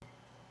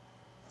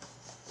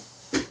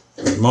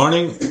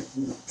morning.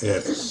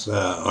 It's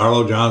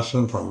Arlo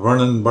Johnson from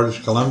Vernon,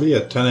 British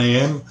Columbia at 10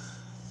 a.m.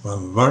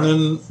 from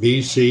Vernon,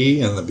 BC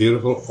in the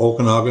beautiful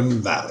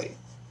Okanagan Valley.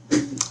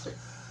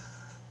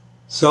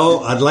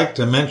 So I'd like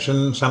to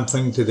mention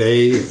something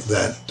today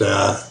that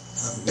I've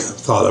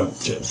thought of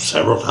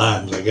several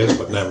times, I guess,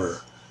 but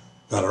never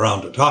got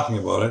around to talking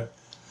about it,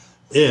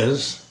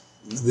 is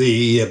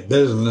the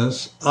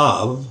business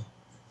of,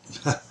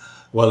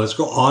 well, it's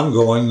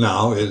ongoing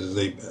now, is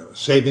the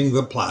saving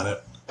the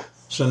planet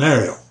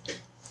scenario.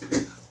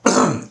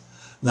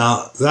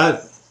 Now,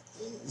 that,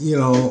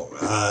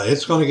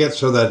 it's going to get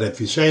so that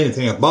if you say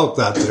anything about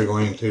that, they're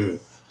going to,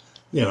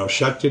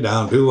 shut you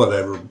down, do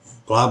whatever,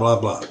 blah, blah,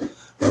 blah.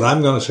 But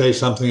I'm going to say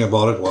something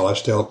about it while I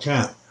still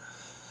can.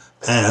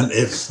 And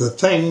it's the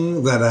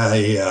thing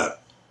that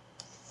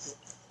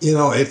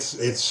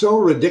it's so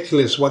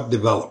ridiculous what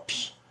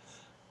develops.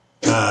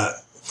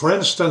 For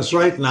instance,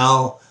 right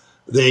now,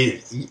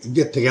 they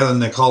get together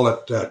and they call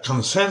it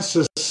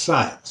consensus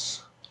science.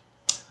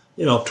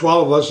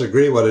 12 of us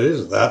agree what it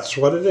is. That's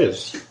what it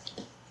is.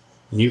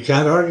 And you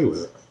can't argue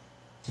with it.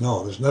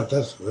 No, there's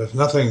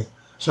nothing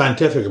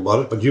scientific about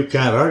it, but you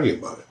can't argue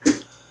about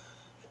it.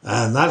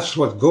 And that's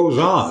what goes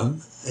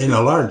on in a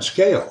large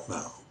scale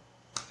now.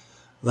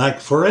 Like,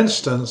 for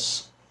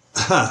instance,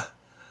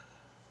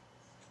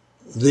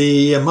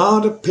 the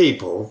amount of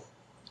people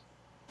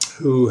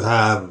who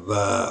have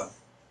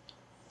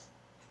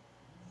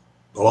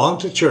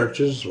belonged to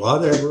churches,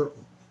 whatever,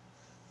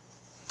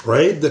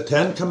 prayed the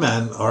Ten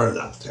Commandments, or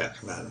not Ten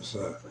Commandments,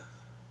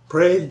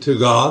 prayed to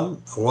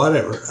God,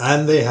 whatever,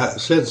 and they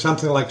said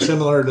something like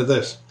similar to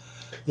this,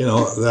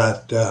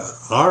 that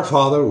our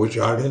Father which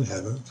art in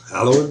heaven,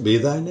 hallowed be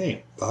thy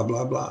name, blah,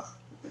 blah, blah.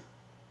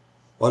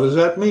 What does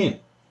that mean?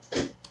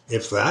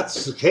 If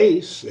that's the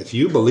case, if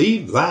you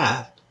believe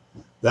that,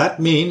 that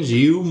means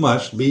you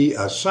must be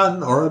a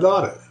son or a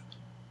daughter.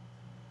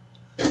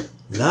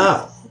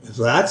 Now, if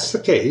that's the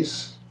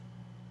case,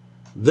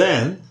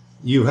 then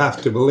you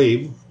have to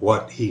believe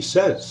what he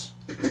says.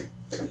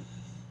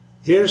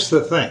 Here's the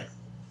thing.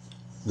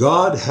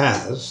 God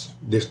has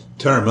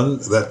determined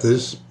that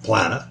this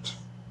planet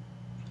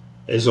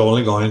is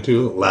only going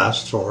to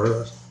last for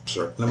a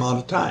certain amount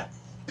of time.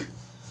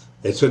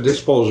 It's a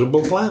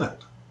disposable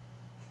planet.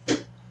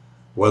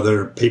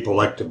 Whether people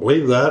like to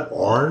believe that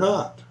or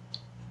not.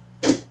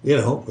 If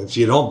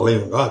you don't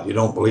believe in God, you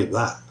don't believe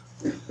that.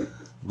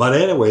 But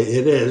anyway,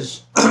 it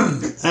is.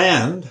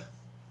 And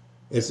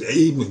it's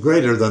even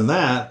greater than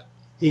that.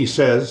 He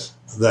says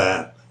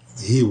that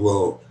he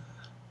will,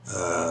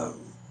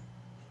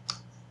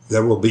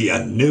 there will be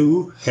a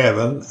new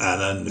heaven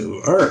and a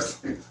new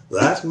earth.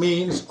 That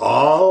means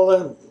all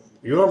the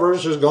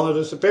universe is going to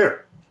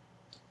disappear.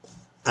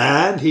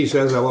 And he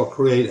says, I will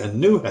create a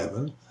new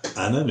heaven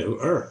and a new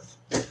earth.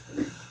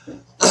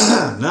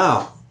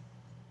 Now,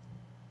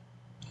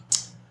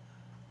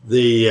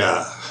 the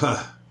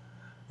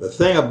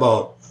thing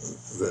about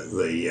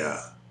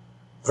the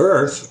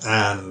earth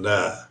and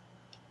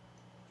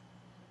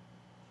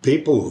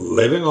people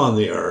living on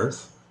the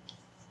earth,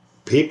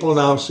 people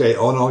now say,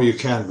 oh no, you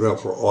can't drill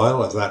for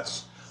oil if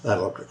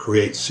that'll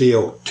create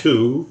CO2.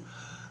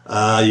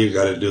 You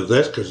got to do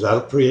this because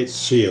that'll create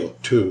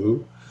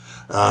CO2.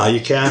 You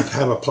can't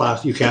have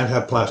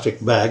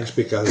plastic bags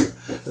because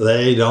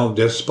they don't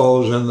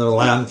dispose in the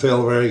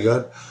landfill very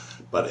good.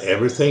 But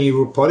everything you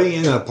were putting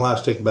in a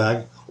plastic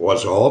bag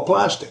was all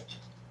plastic.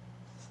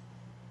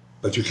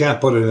 But you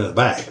can't put it in a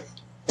bag.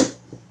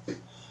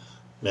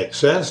 Makes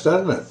sense,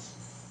 doesn't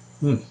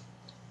it?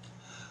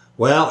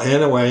 Well,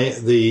 anyway,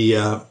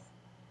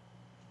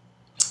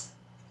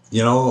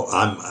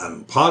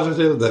 I'm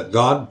positive that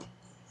God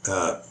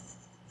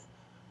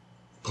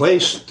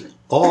placed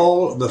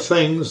all the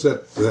things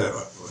that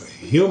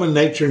human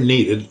nature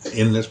needed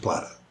in this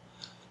planet,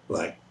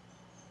 like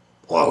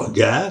oil and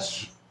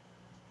gas,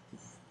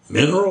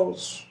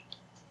 minerals,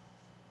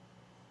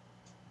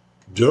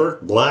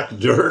 dirt, black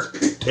dirt,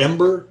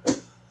 timber,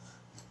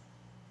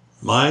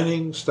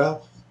 mining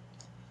stuff.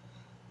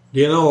 Do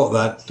you know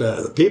that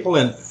the people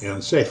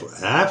in say,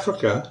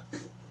 Africa,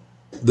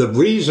 the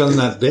reason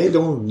that they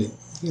don't,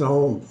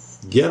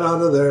 get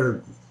out of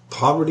their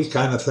poverty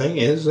kind of thing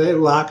is they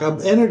lack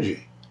of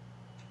energy.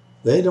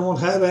 They don't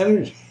have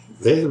energy.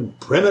 They're a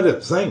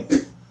primitive thing.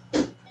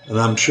 And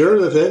I'm sure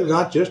that they've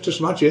got just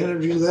as much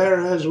energy there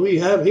as we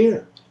have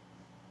here.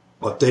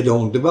 But they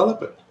don't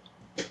develop it.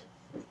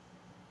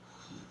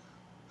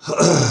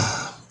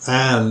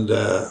 And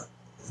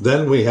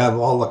then we have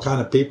all the kind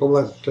of people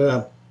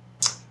that,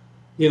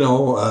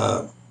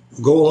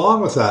 go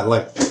along with that.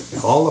 Like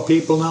all the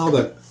people now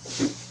that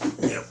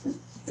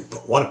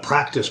want to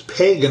practice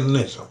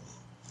paganism.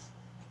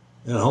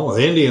 The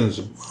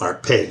Indians are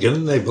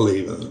pagan. They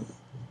believe in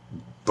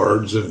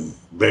birds and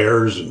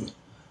bears and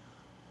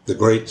the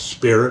Great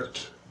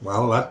Spirit.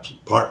 Well, that's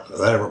part of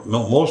that,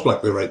 most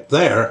likely right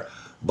there,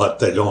 but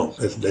they don't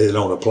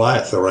apply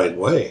it the right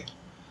way.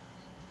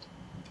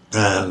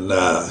 And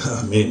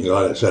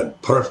God has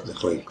said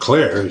perfectly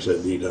clear. He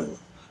said,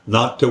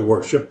 not to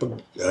worship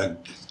a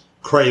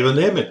graven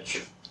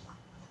image.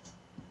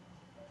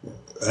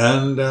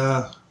 And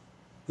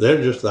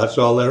that's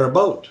all they're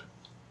about.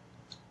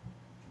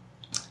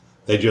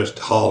 They just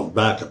hauled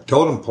back a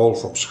totem pole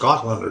from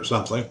Scotland or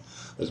something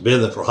that's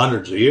been there for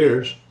hundreds of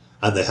years,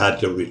 and they had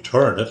to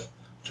return it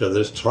to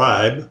this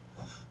tribe,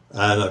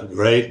 and a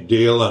great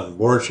deal on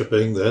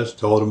worshipping this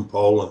totem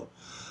pole and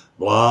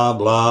blah,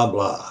 blah,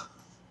 blah.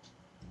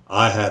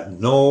 I have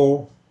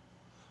no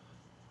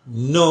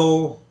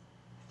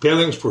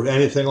feelings for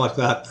anything like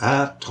that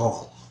at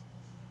all.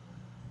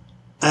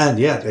 And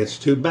yet, it's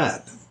too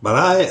bad. But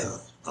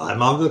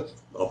I'm of the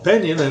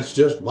opinion, it's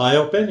just my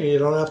opinion, you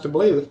don't have to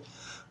believe it,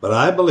 but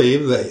I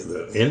believe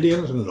the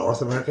Indians and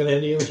North American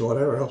Indians and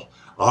whatever else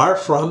are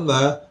from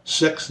the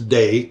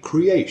sixth-day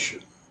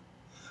creation,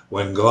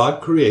 when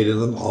God created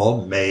them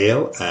all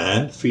male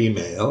and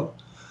female,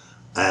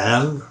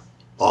 and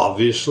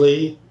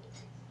obviously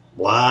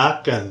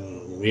black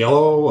and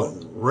yellow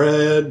and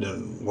red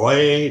and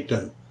white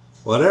and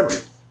whatever.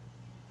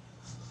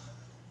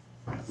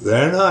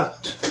 They're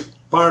not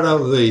part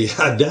of the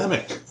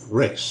Adamic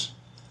race,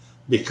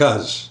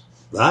 because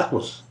that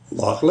was a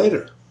lot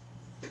later.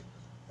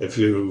 If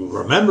you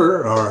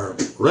remember or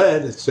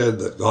read, it said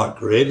that God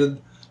created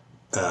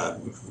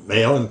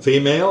male and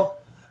female,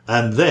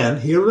 and then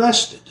he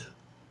rested.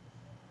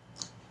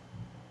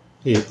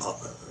 And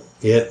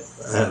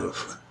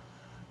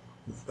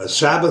a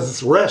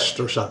Sabbath rest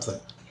or something.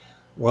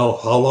 Well,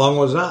 how long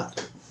was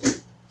that?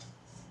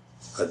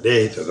 A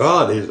day to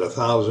God is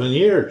 1,000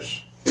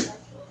 years.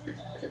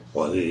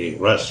 Well, did he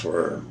rest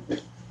for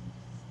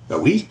a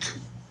week?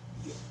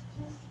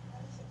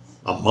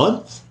 A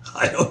month?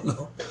 I don't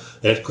know.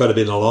 It could have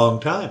been a long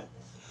time.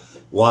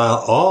 While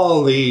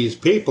all these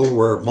people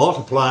were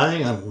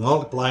multiplying and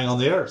multiplying on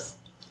the earth.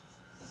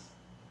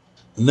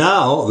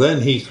 Now,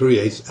 then he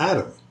creates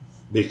Adam,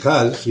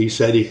 because he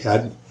said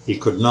he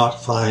could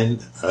not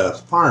find a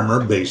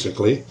farmer,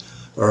 basically,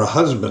 or a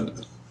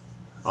husband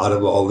out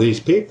of all these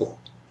people.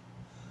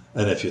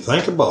 And if you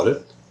think about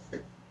it,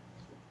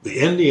 the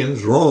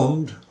Indians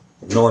roamed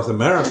North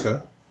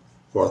America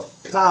for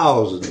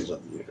thousands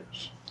of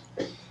years.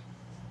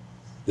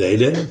 They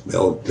didn't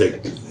they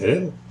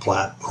didn't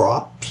plant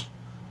crops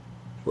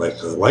like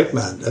the white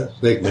man does.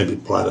 They maybe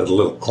planted a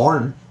little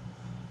corn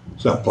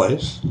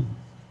someplace.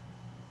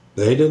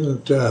 They did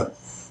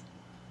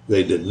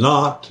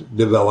not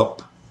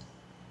develop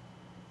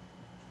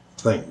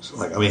things.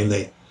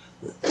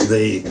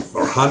 They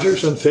are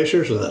hunters and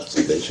fishers, and that's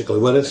basically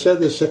what it said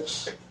the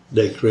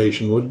sixth-day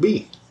creation would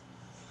be.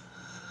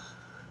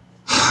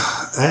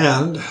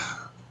 And,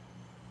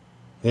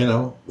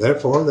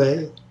 therefore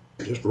they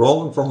just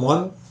roaming from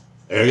one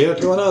area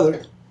to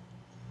another.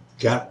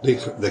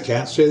 They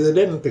can't say they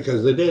didn't,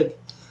 because they did.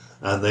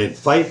 And they'd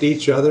fight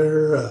each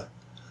other,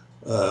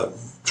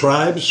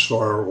 tribes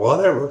or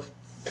whatever,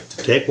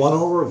 take one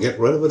over, get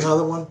rid of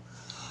another one.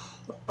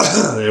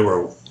 They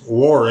were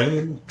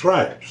warring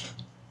tribes.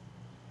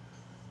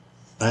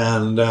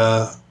 And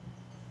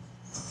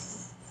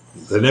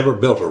they never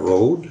built a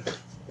road.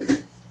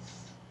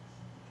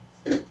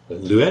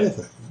 Didn't do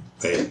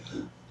anything.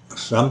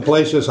 Some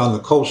places on the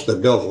coast they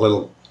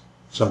built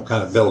some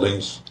kind of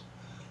buildings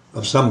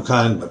of some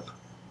kind, but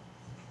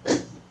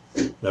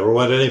never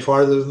went any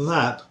farther than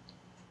that.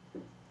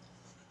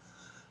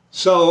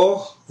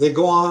 So they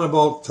go on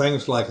about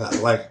things like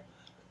that, like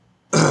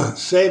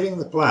saving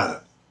the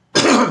planet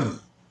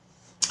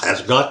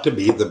has got to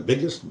be the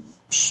biggest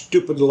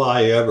stupid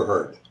lie you ever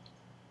heard.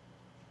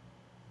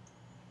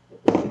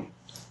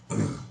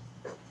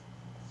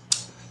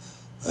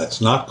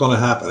 That's not going to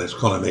happen. It's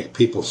going to make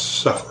people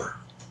suffer.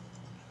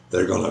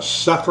 They're going to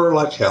suffer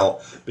like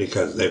hell,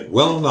 because they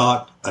will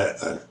not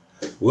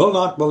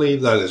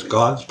believe that it's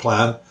God's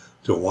plan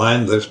to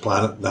wind this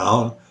planet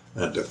down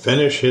and to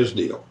finish his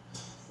deal.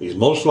 He's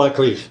most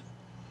likely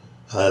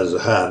has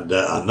had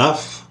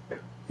enough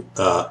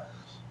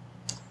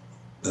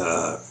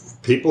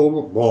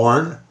people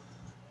born,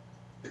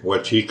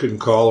 which he can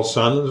call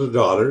sons and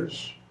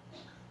daughters,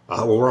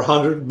 over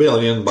 100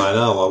 billion by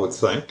now, I would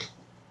think.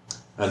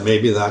 And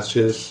maybe that's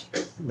his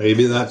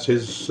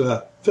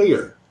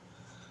figure.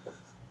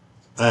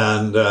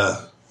 And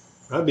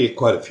that'd be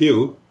quite a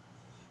few.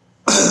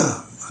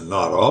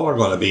 Not all are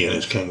going to be in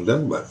his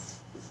kingdom, but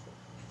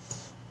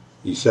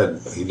he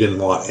said he didn't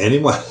want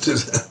anyone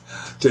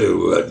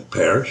to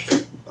perish.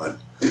 But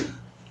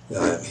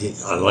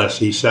unless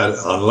they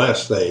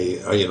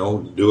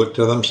do it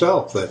to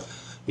themselves.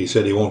 He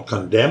said he won't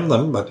condemn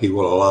them, but he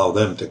will allow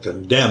them to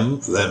condemn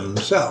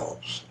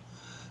themselves.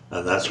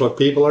 And that's what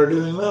people are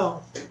doing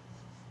now.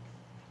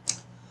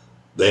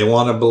 They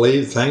want to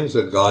believe things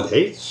that God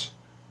hates,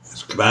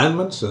 his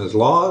commandments and his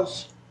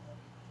laws,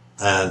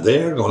 and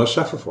they're going to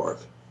suffer for it.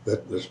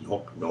 There's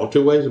no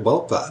two ways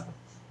about that.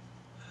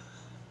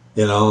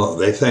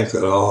 They think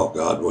that,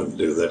 God wouldn't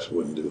do this,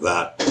 wouldn't do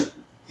that.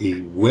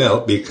 He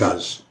will,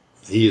 because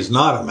he is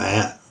not a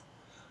man.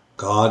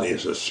 God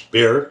is a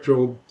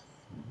spiritual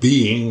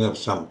being of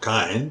some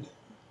kind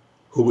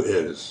who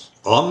is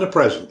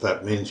omnipresent.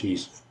 That means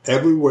he's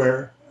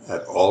everywhere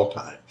at all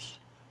times.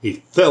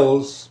 He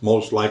fills,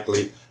 most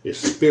likely, his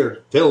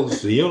spirit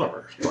fills the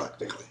universe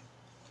practically.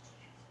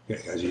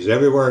 Because he's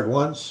everywhere at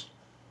once.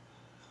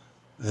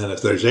 And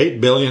if there's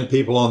 8 billion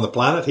people on the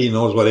planet, he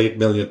knows what 8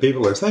 billion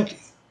people are thinking.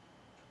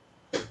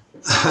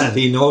 And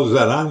he knows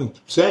that I'm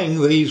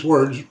saying these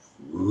words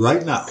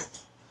right now.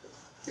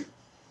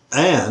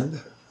 And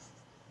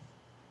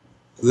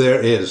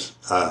there is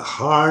a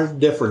hard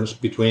difference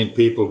between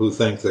people who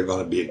think they're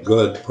going to be a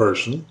good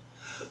person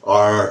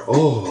or,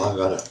 I've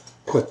got to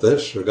quit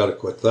this or got to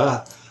quit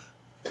that.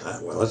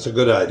 Well, that's a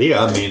good idea.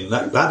 I mean,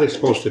 that is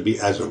supposed to be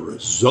as a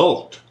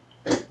result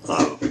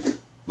of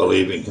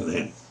believing in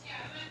him.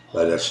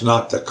 But it's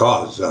not the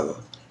cause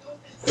of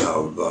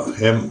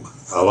him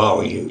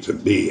allowing you to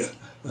be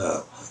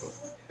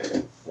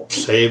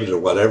saved or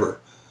whatever.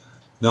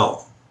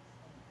 No,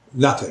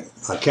 nothing.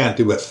 I can't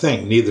do a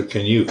thing, neither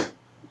can you,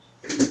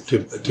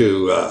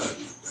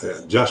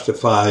 to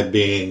justify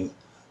being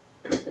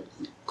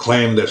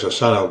claimed as a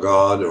son of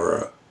God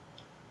or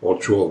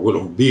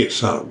wouldn't be a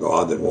son of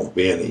God. There won't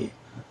be any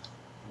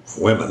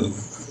women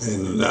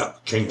in the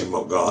kingdom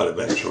of God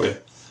eventually.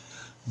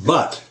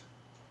 But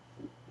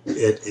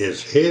it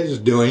is his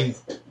doing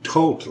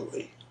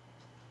totally.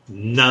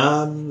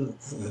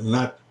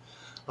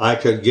 I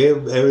could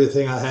give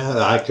everything I had.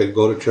 I could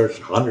go to church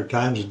 100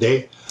 times a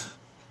day.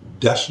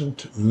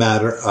 Doesn't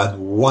matter on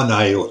one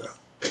iota.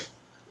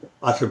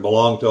 I could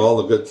belong to all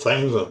the good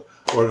things, and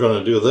we're going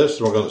to do this,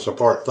 and we're going to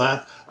support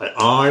that, and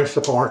I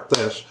support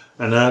this,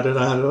 and that, and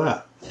that, and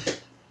that.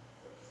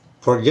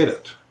 Forget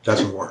it.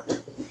 Doesn't work.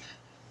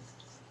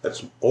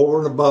 It's over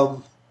and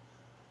above.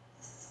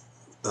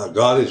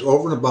 God is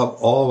over and above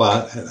all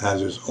that and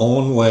has his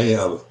own way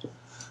of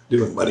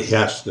doing, but he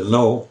has to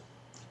know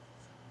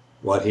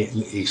what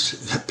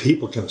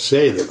people can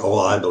say that,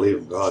 I believe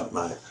in God and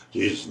my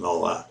Jesus and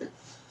all that.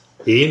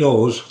 He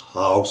knows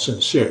how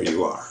sincere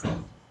you are.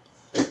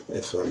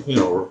 If,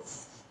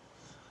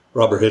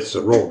 rubber hits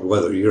the road,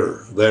 whether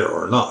you're there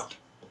or not.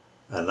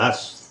 And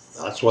that's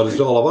what it's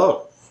all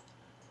about.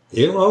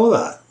 You know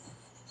that.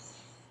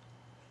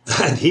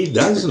 And he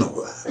does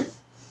know that.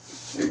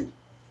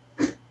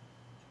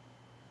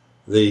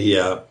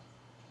 The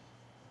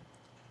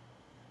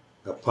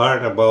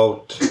part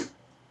about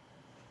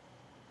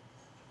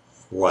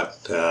what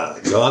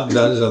God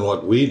does and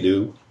what we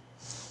do,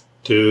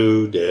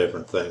 two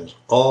different things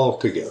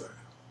altogether.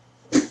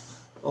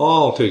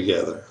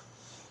 Altogether.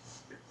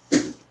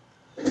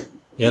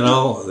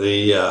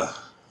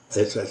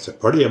 It's a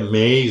pretty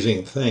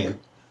amazing thing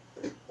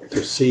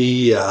to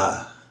see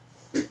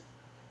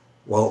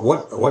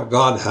what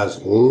God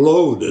has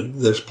loaded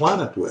this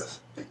planet with.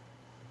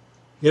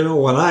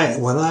 When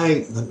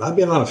I've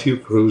been on a few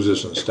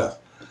cruises and stuff,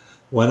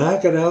 when I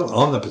get out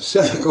on the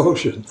Pacific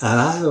Ocean and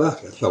I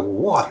look at the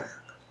water,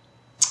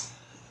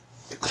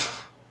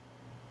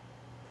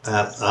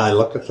 and I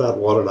look at that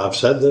water, and I've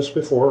said this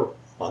before.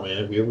 I mean,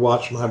 if you've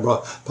watched my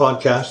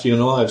podcast, you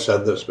know I've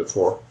said this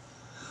before.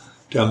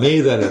 To me,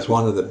 that is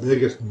one of the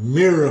biggest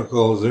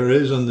miracles there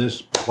is on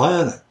this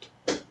planet.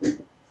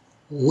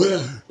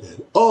 Where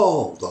did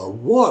all the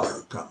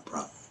water come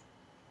from?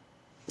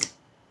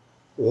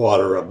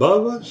 Water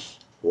above us,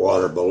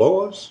 water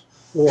below us,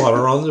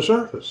 water on the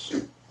surface.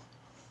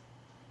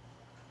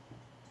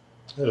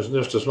 There's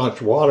just as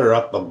much water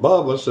up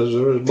above us as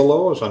there is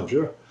below us, I'm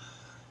sure.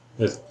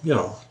 It's,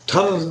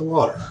 tons of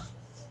water.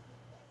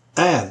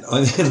 And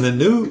in the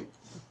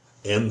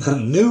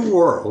new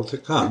world to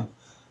come,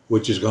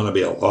 which is going to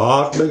be a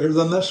lot bigger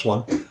than this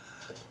one,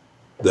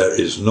 there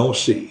is no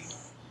sea.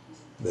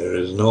 There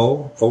is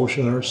no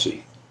ocean or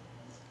sea.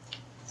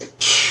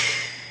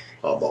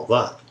 How about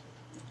that?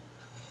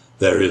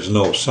 There is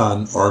no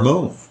sun or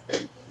moon.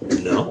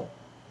 No,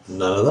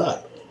 none of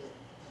that.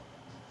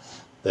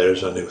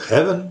 There's a new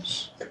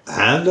heavens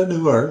and a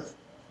new earth,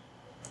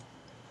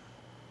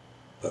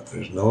 but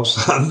there's no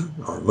sun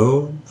or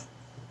moon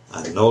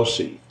and no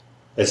sea.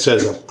 It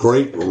says a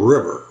great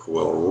river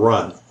will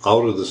run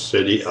out of the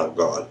city of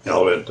God,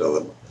 out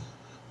into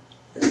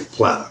the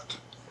planet.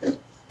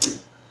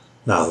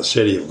 Now, the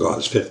city of God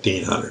is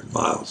 1,500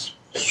 miles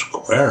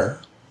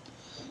square,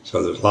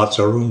 so there's lots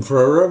of room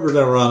for a river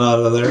to run out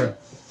of there.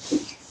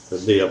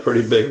 It'd be a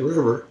pretty big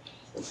river.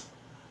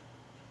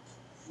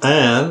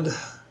 And,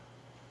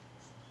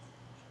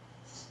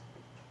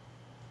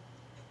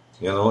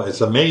 it's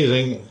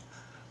amazing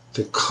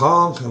to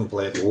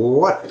contemplate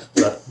what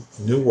that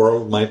new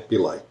world might be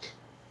like.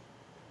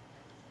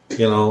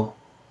 For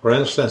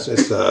instance,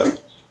 it's a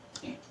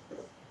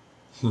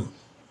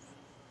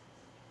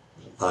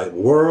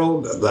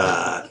world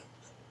that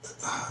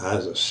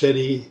has a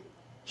city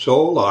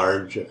so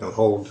large it can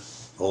hold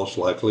most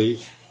likely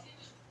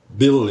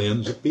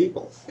billions of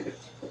people.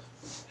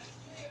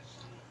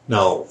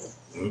 Now,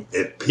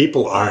 if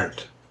people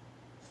aren't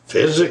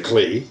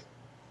physically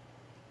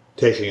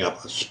taking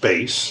up a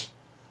space,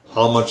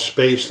 how much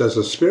space does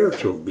a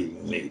spiritual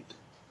being need?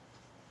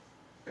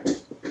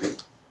 Is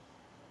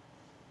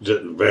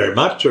it very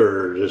much,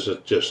 or is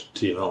it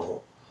just,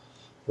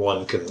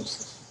 one can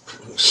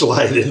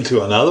slide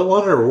into another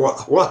one, or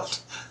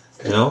what?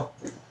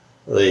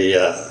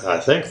 I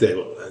think they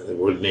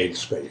would need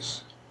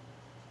space.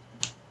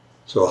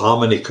 So how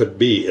many could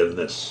be in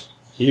this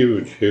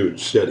huge,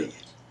 huge city?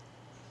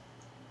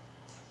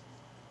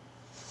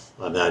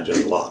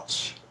 Imagine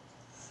lots.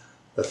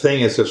 The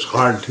thing is, it's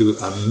hard to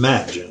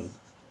imagine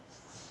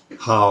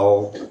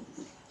how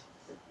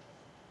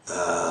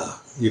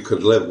you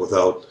could live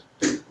without,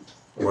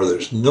 where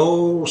there's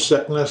no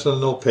sickness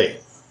and no pain.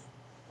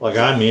 Like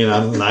I'm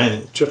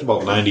just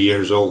about 90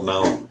 years old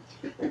now.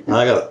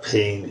 I got a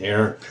pain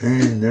here,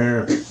 pain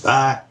there,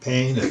 back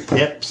pain and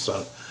hips,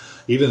 and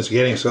even it's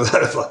getting so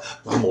that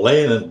if I'm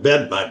laying in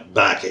bed, my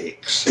back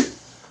aches.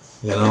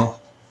 You know,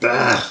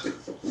 I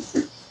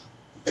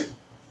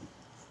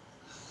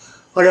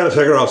got to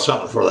figure out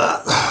something for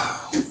that,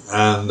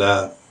 and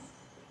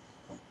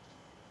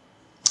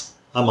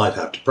I might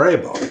have to pray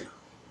about it.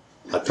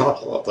 I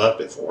talked about that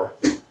before.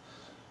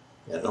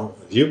 You know,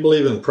 if you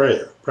believe in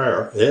prayer,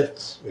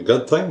 it's a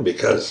good thing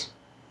because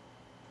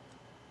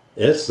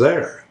it's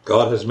there.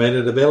 God has made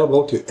it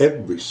available to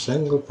every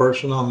single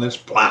person on this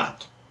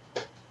planet.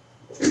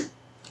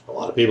 A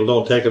lot of people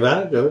don't take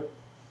advantage of it.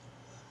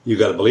 You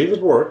got to believe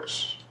it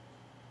works,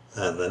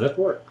 and then it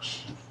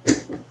works.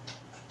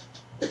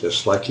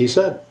 Just like he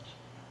said,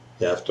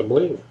 you have to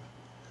believe it.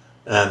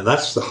 And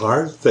that's the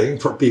hard thing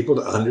for people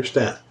to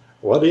understand.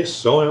 What is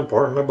so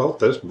important about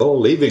this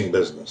believing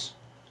business?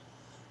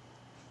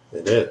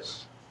 It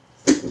is.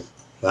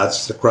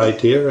 That's the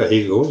criteria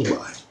he goes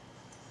by.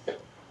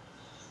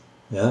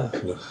 Yeah,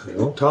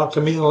 don't talk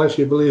to me unless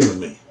you believe in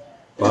me.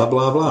 Blah,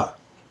 blah, blah.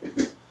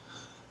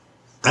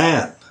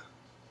 And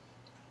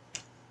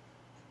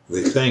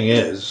the thing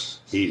is,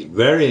 he's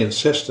very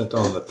insistent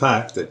on the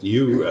fact that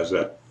you, as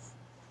a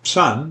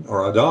son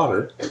or a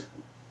daughter,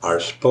 are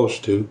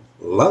supposed to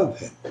love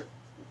him.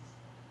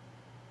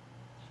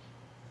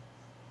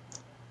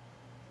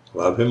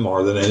 Love him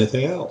more than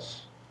anything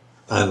else.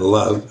 And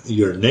love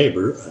your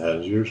neighbor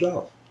as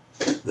yourself.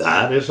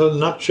 That is a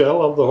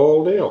nutshell of the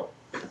whole deal.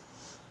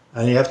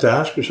 And you have to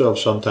ask yourself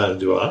sometimes,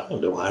 do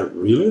I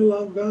really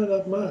love God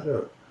that much?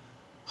 Or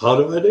how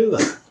do I do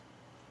that?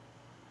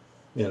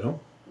 You know?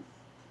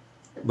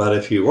 But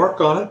if you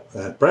work on it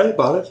and pray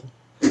about it,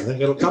 I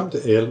think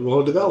it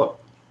will develop.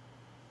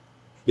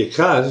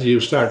 Because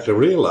you start to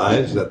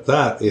realize that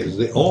that is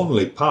the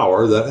only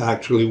power that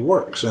actually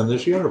works in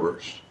this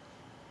universe.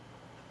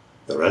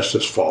 The rest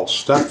is false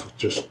stuff. It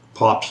just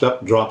pops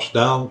up, drops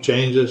down,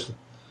 changes.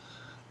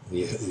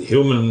 The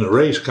human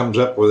race comes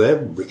up with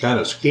every kind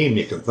of scheme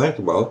you can think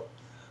about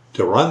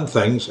to run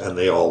things, and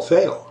they all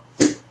fail.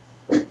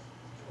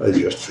 They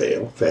just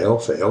fail.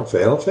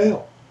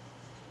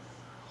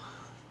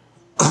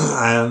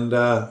 And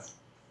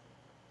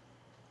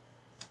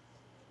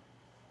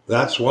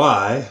that's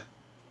why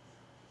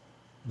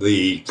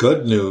the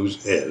good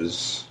news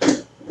is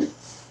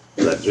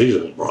that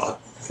Jesus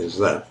brought is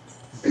that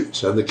he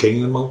said the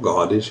kingdom of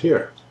God is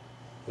here,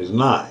 is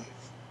nigh.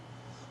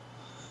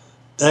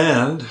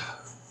 And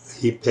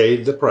he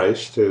paid the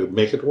price to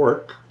make it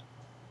work.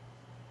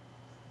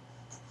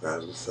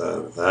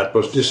 That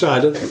was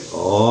decided a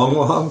long,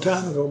 long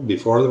time ago,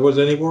 before there was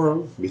any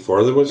world,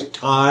 before there was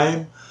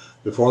time,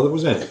 before there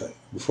was anything,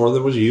 before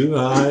there was you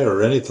and I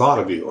or any thought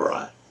of you or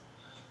I.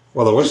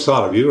 Well, there was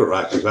thought of you or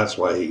I, because that's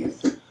why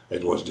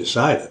it was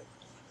decided.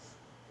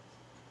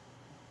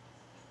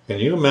 Can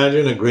you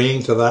imagine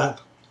agreeing to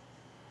that?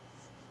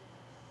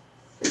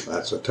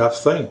 That's a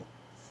tough thing.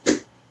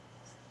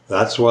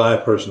 That's why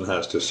a person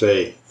has to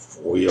say,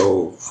 we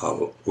owe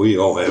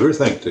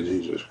everything to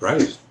Jesus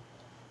Christ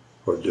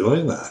for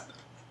doing that,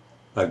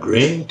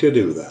 agreeing to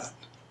do that,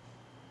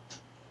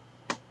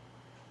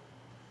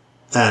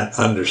 and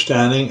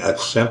understanding a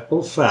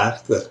simple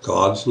fact that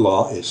God's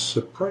law is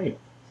supreme.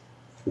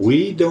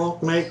 We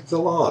don't make the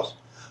laws.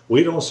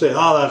 We don't say,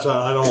 I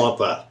don't want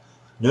that.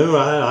 No,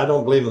 I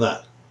don't believe in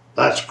that.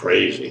 That's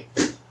crazy.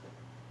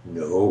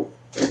 No.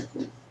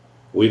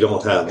 We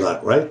don't have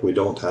that right. We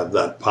don't have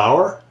that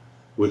power.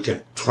 We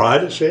can try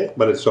to say it,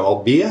 but it's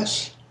all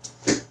BS.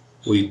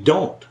 We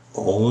don't.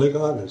 Only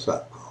God has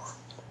that power.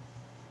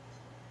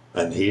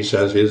 And he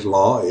says his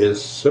law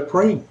is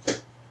supreme.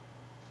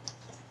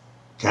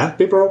 Can't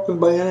be broken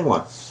by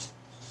anyone.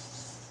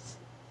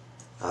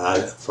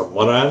 From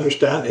what I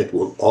understand, it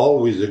will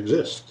always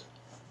exist.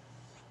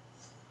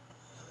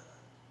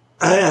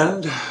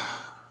 And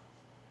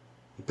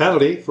the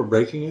penalty for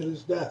breaking it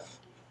is death.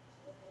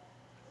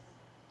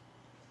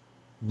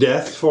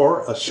 Death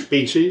for a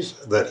species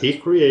that he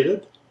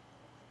created.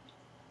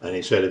 And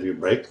he said, if you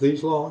break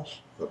these laws,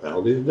 the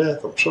penalty is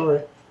death. I'm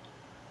sorry.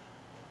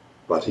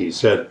 But he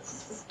said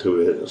to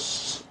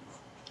his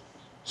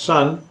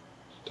son,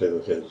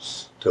 to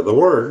the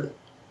Word,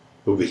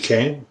 who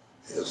became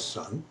his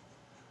son,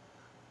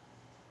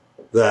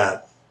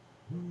 that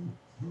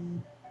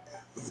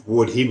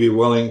would he be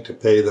willing to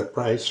pay the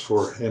price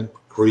for him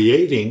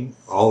creating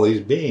all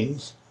these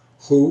beings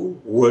who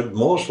would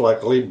most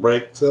likely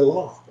break the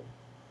law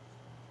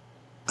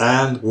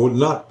and would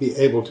not be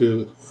able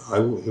to,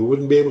 he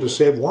wouldn't be able to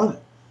save one.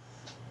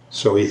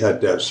 So he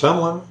had to have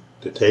someone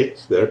to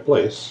take their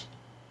place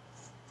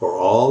for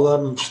all the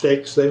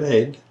mistakes they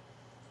made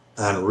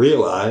and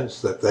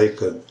realize that they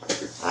could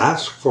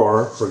ask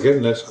for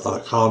forgiveness on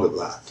account of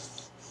that.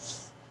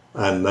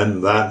 And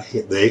then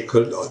they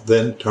could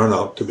then turn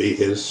out to be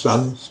his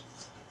sons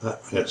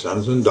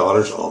and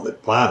daughters on the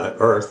planet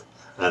Earth,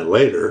 and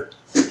later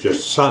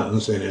just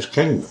sons in his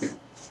kingdom.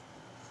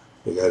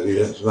 Because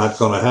he's not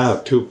going to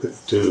have two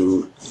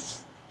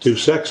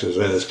sexes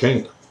in his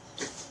kingdom.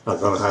 Not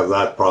going to have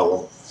that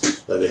problem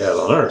that he had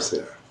on earth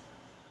here.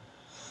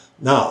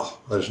 Now,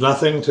 there's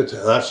nothing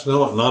that's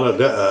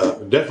not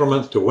a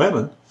detriment to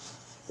women.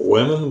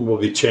 Women will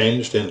be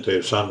changed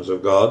into sons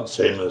of God,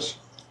 same as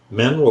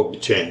men will be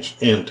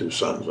changed into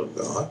sons of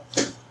God.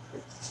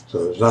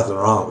 So there's nothing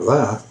wrong with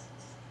that.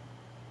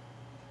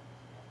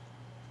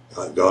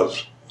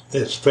 God's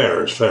as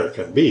fair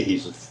can be.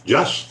 He's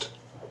just.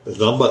 There's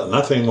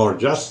nothing more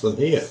just than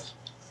he is.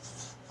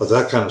 But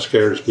that kind of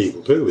scares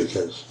people too,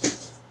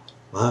 because,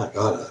 my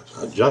God,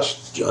 a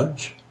just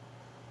judge?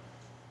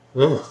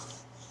 Ugh.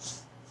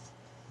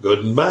 Good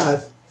and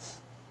bad.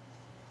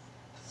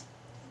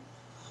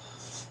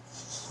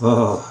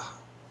 Oh,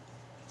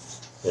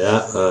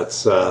 yeah,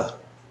 that's, I'm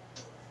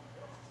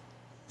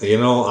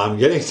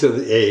getting to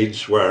the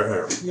age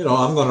where,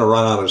 I'm going to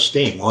run out of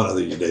steam one of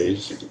these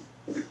days.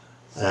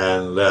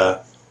 And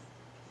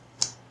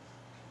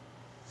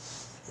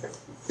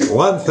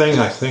one thing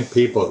I think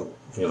people,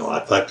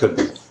 if I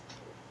could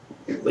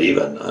leave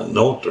a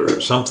note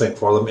or something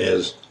for them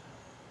is,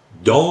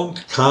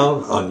 don't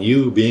count on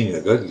you being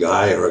a good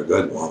guy or a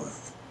good woman,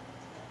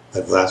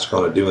 if that's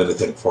going to do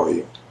anything for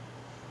you.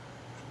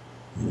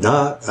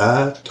 Not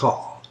at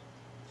all.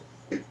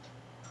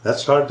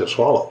 That's hard to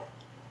swallow,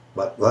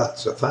 but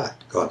that's a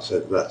fact. God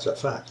said that's a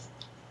fact.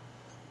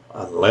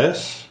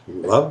 Unless you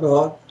love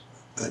God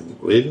and you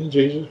believe in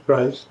Jesus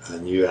Christ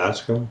and you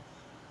ask him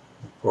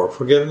for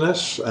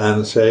forgiveness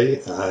and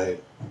say, I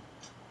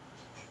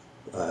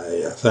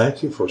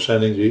thank you for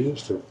sending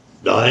Jesus to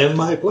die in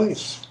my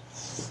place.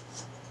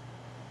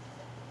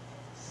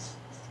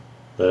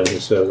 Then he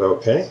says,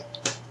 okay,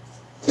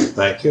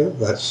 thank you.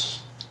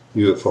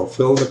 You have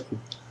fulfilled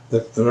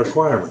the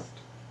requirement.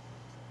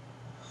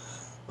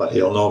 But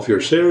he'll know if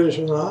you're serious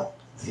or not.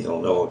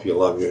 He'll know if you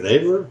love your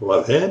neighbor,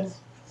 love him.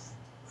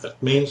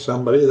 That means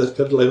somebody that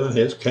could live in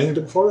his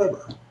kingdom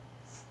forever.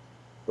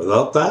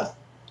 Without that,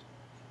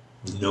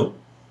 no.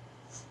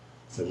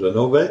 There's a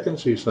no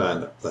vacancy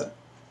sign up then.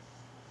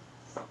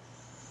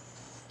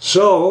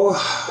 So,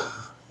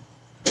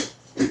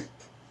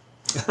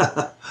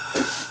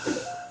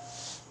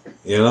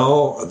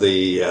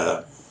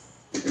 the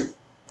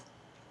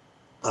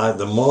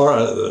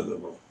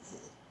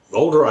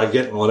older I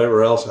get and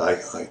whatever else,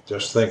 I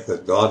just think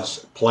that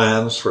God's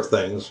plans for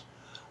things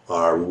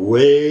are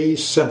way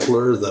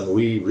simpler than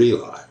we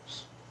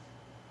realize.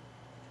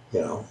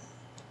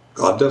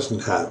 God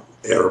doesn't have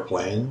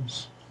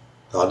airplanes.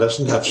 God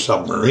doesn't have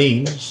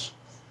submarines,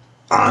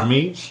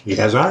 armies. He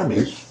has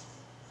armies,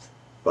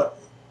 but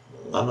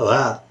none of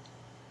that.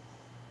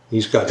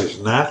 He's got his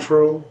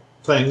natural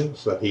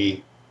things that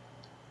he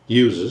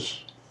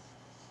uses: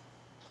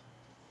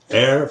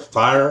 air,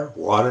 fire,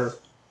 water,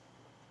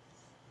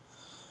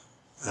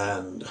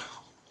 and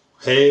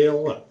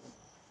hail, and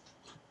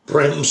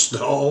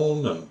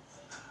brimstone, and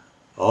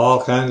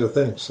all kinds of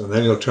things. And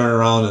then he'll turn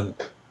around and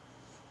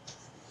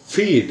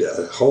feed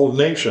a whole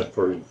nation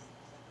for,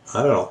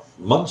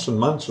 months and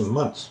months and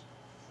months.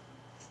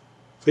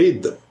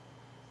 Feed them.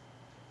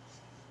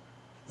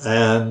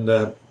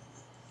 And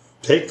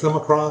take them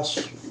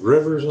across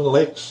rivers and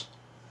lakes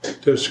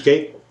to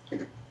escape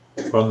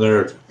from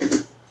their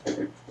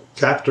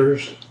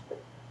captors.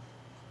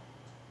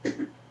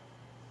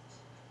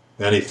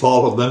 And he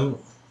followed them,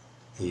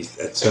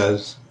 it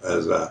says,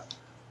 as a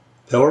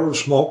pillar of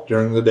smoke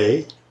during the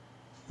day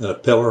and a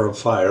pillar of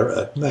fire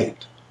at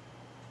night.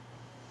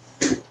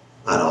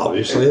 And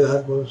obviously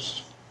that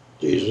was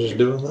Jesus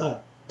doing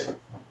that.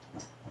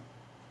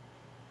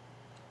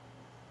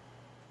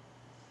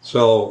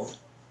 So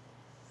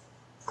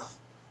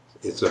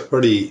it's a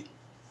pretty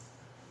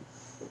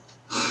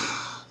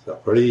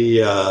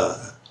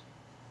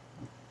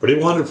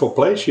wonderful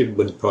place you've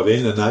been put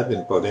in, and I've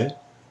been put in.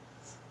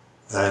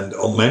 And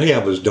many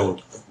of us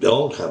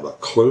don't have a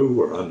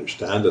clue or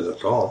understand it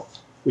at all.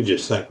 We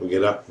just think we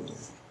get up and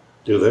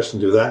do this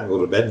and do that and go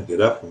to bed and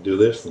get up and do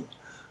this and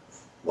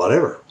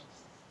whatever.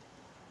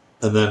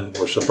 And then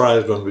we're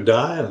surprised when we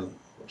die and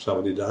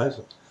somebody dies.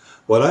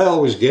 What I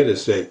always get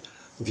is if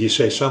you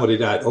say somebody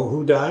died, oh,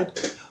 who died?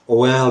 Oh,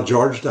 well,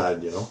 George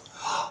died,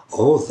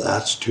 Oh,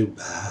 that's too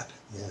bad.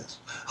 Yes.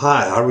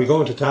 Hi, are we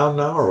going to town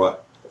now or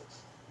what?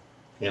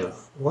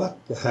 What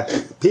the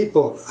heck?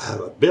 People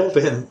have a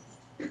built-in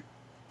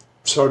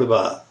sort of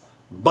a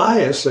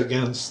bias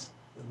against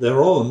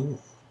their own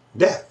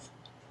death.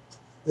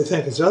 They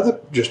think it's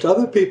just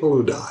other people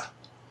who die.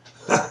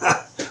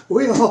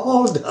 We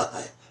all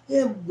die.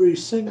 Every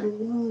single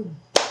one.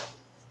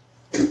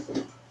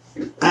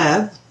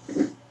 And,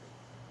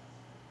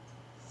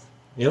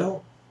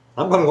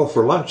 I'm going to go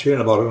for lunch here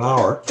in about an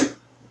hour.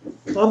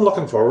 I'm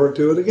looking forward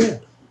to it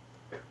again.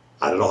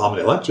 I don't know how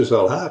many lunches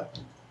I'll have.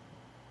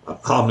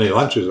 How many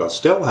lunches I'll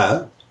still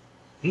have.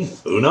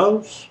 Who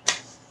knows?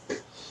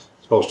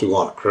 Supposed to go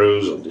on a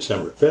cruise on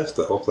December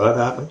 5th. I hope that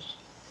happens.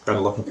 Kind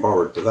of looking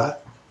forward to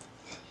that.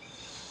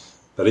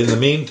 But in the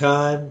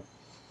meantime,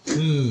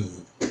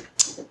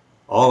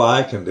 all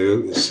I can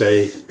do is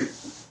say,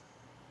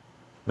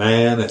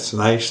 man, it's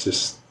nice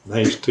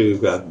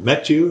to have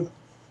met you.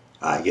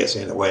 I guess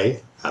in a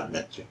way, I've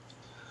met you.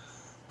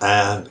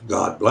 And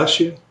God bless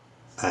you.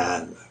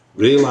 And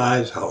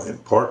realize how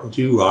important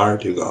you are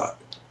to God.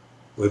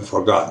 We've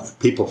forgotten it.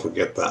 People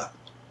forget that.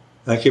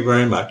 Thank you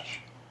very much.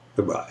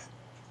 Goodbye.